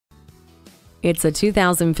It's a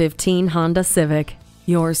 2015 Honda Civic.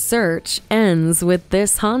 Your search ends with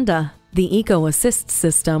this Honda. The Eco Assist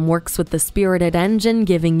system works with the spirited engine,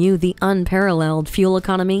 giving you the unparalleled fuel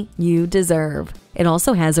economy you deserve. It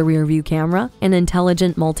also has a rear-view camera, an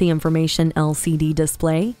intelligent multi-information LCD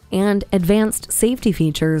display, and advanced safety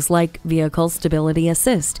features like vehicle stability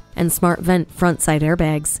assist and smart vent front side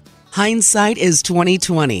airbags. Hindsight is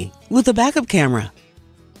 20/20 with a backup camera.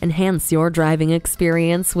 Enhance your driving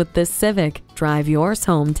experience with this Civic. Drive yours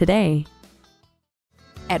home today.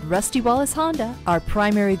 At Rusty Wallis Honda, our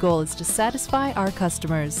primary goal is to satisfy our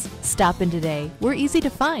customers. Stop in today. We're easy to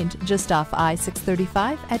find just off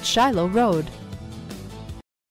I-635 at Shiloh Road.